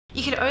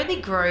you can only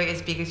grow as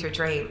big as your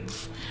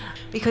dreams.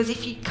 Because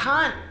if you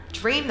can't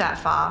dream that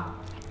far,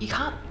 you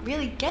can't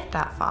really get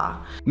that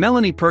far.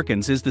 Melanie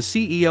Perkins is the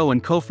CEO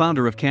and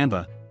co-founder of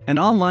Canva, an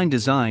online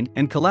design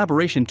and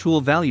collaboration tool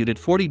valued at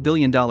 $40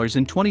 billion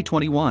in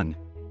 2021.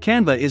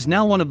 Canva is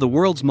now one of the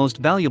world's most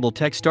valuable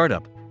tech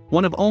startup,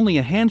 one of only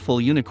a handful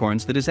of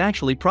unicorns that is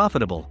actually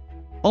profitable.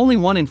 Only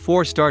 1 in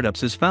 4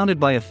 startups is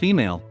founded by a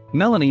female.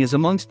 Melanie is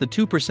amongst the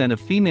 2%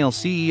 of female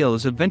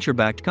CEOs of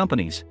venture-backed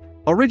companies.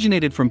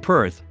 Originated from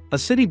Perth, a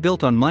city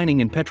built on mining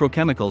and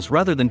petrochemicals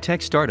rather than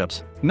tech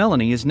startups,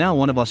 Melanie is now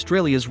one of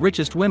Australia's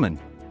richest women.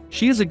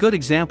 She is a good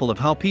example of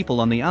how people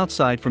on the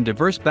outside from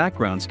diverse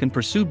backgrounds can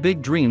pursue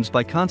big dreams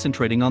by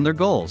concentrating on their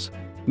goals.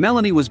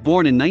 Melanie was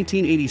born in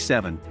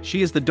 1987.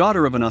 She is the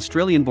daughter of an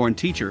Australian-born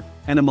teacher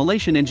and a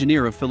Malaysian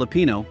engineer of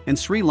Filipino and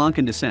Sri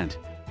Lankan descent.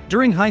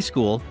 During high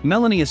school,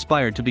 Melanie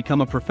aspired to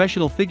become a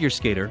professional figure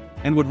skater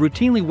and would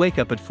routinely wake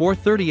up at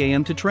 4:30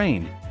 a.m. to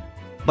train.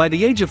 By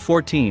the age of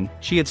 14,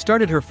 she had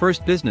started her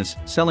first business,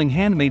 selling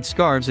handmade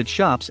scarves at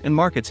shops and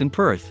markets in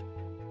Perth.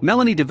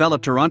 Melanie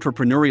developed her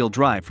entrepreneurial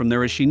drive from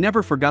there as she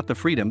never forgot the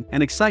freedom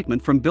and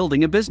excitement from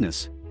building a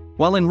business.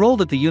 While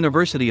enrolled at the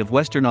University of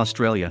Western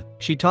Australia,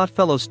 she taught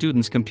fellow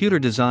students computer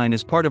design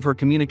as part of her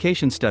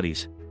communication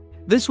studies.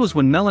 This was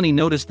when Melanie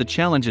noticed the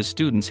challenges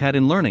students had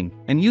in learning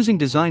and using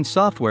design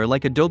software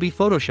like Adobe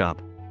Photoshop.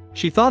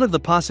 She thought of the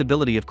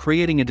possibility of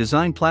creating a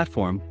design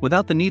platform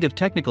without the need of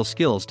technical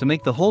skills to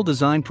make the whole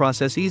design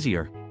process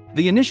easier.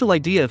 The initial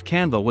idea of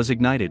Canva was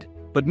ignited,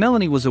 but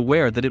Melanie was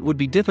aware that it would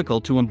be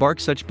difficult to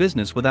embark such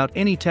business without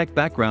any tech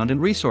background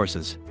and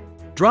resources.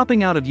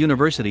 Dropping out of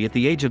university at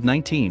the age of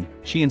 19,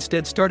 she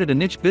instead started a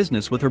niche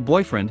business with her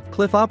boyfriend,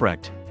 Cliff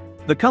Obrecht.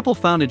 The couple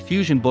founded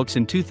Fusion Books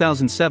in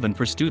 2007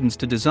 for students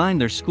to design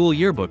their school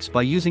yearbooks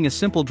by using a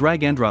simple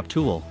drag-and-drop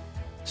tool.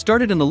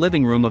 Started in the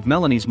living room of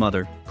Melanie's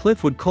mother,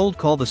 Cliff would cold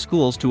call the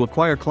schools to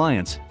acquire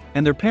clients,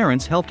 and their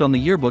parents helped on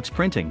the yearbooks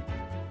printing.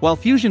 While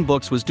Fusion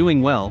Books was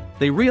doing well,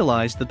 they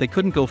realized that they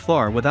couldn't go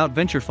far without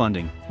venture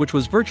funding, which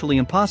was virtually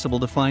impossible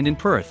to find in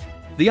Perth.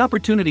 The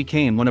opportunity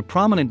came when a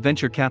prominent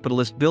venture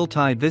capitalist Bill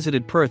Tye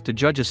visited Perth to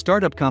judge a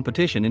startup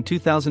competition in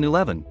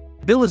 2011.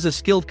 Bill is a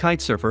skilled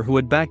kitesurfer who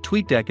had backed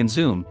TweetDeck and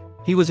Zoom.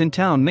 He was in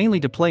town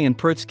mainly to play in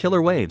Perth's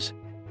killer waves.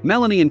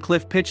 Melanie and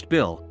Cliff pitched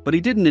Bill, but he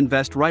didn't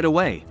invest right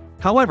away.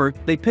 However,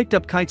 they picked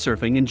up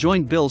kitesurfing and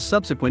joined Bill's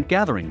subsequent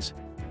gatherings.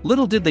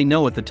 Little did they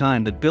know at the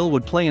time that Bill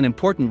would play an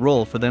important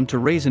role for them to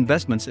raise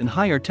investments and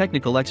hire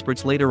technical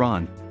experts later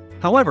on.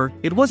 However,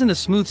 it wasn't a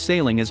smooth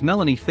sailing as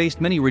Melanie faced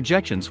many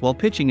rejections while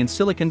pitching in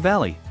Silicon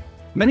Valley.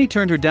 Many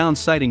turned her down,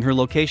 citing her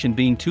location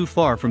being too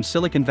far from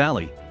Silicon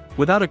Valley,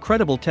 without a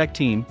credible tech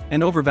team,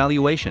 and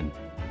overvaluation.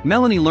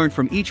 Melanie learned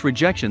from each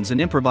rejections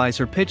and improvised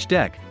her pitch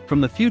deck, from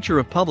the future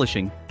of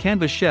publishing,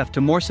 Canvas chef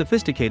to more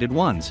sophisticated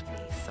ones.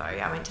 So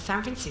I went to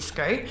San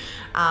Francisco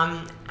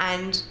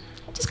and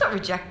just got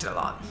rejected a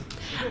lot.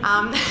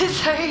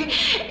 So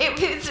it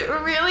was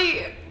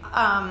really,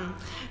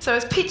 so I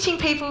was pitching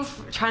people,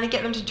 trying to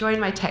get them to join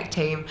my tech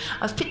team.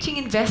 I was pitching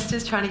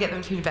investors, trying to get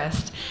them to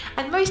invest.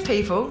 And most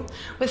people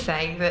were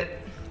saying that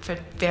for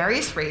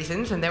various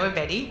reasons, and there were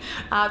many,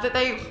 that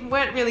they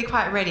weren't really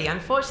quite ready.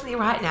 Unfortunately,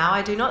 right now,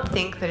 I do not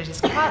think that it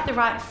is quite the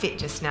right fit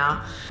just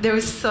now. There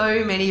were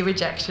so many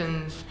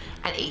rejections,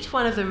 and each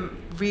one of them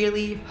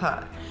really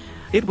hurt.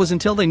 It was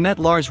until they met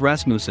Lars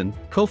Rasmussen,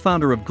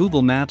 co-founder of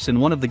Google Maps, in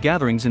one of the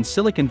gatherings in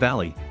Silicon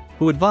Valley,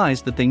 who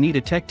advised that they need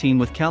a tech team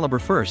with caliber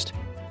first.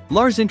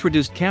 Lars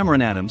introduced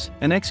Cameron Adams,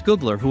 an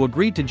ex-Googler who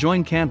agreed to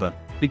join Canva,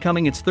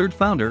 becoming its third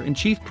founder and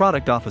chief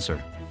product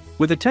officer.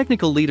 With a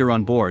technical leader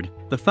on board,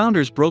 the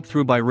founders broke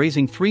through by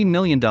raising $3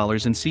 million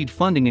in seed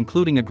funding,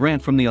 including a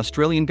grant from the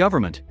Australian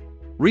government.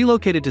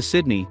 Relocated to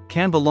Sydney,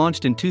 Canva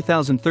launched in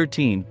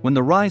 2013 when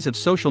the rise of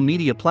social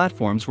media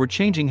platforms were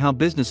changing how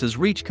businesses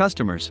reach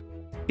customers.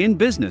 In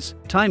business,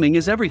 timing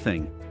is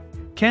everything.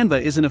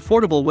 Canva is an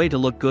affordable way to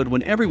look good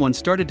when everyone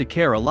started to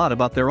care a lot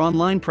about their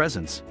online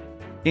presence.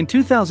 In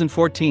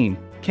 2014,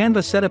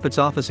 Canva set up its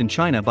office in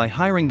China by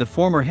hiring the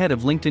former head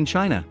of LinkedIn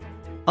China.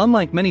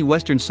 Unlike many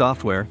Western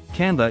software,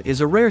 Canva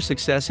is a rare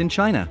success in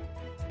China.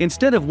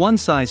 Instead of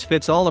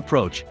one-size-fits-all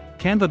approach,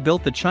 Canva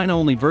built the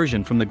China-only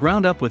version from the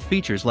ground up with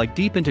features like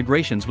deep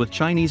integrations with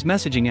Chinese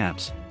messaging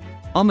apps.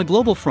 On the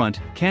global front,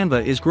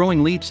 Canva is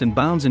growing leaps and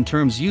bounds in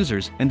terms of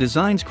users and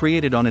designs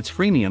created on its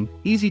freemium,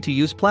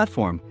 easy-to-use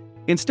platform.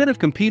 Instead of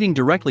competing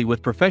directly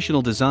with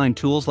professional design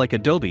tools like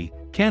Adobe,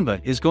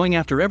 Canva is going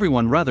after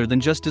everyone rather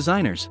than just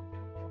designers.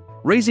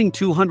 Raising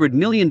 $200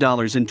 million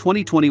in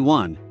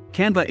 2021,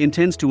 Canva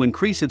intends to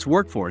increase its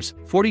workforce,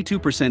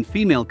 42%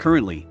 female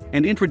currently,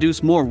 and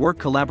introduce more work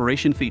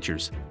collaboration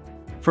features.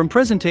 From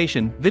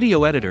presentation,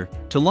 video editor,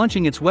 to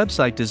launching its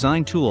website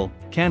design tool,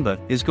 Canva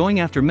is going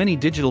after many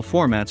digital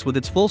formats with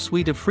its full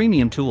suite of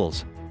freemium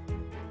tools.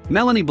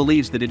 Melanie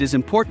believes that it is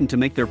important to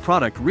make their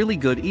product really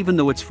good even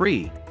though it's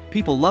free.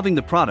 People loving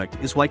the product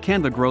is why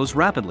Canva grows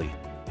rapidly.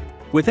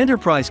 With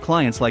enterprise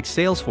clients like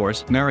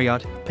Salesforce,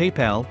 Marriott,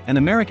 PayPal, and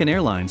American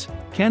Airlines,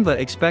 Canva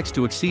expects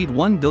to exceed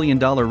 $1 billion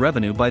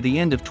revenue by the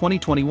end of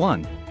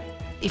 2021.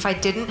 if I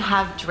didn't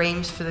have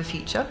dreams for the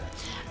future,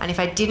 and if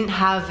I didn't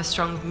have a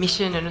strong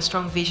mission and a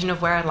strong vision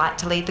of where I'd like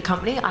to lead the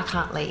company, I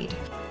can't lead.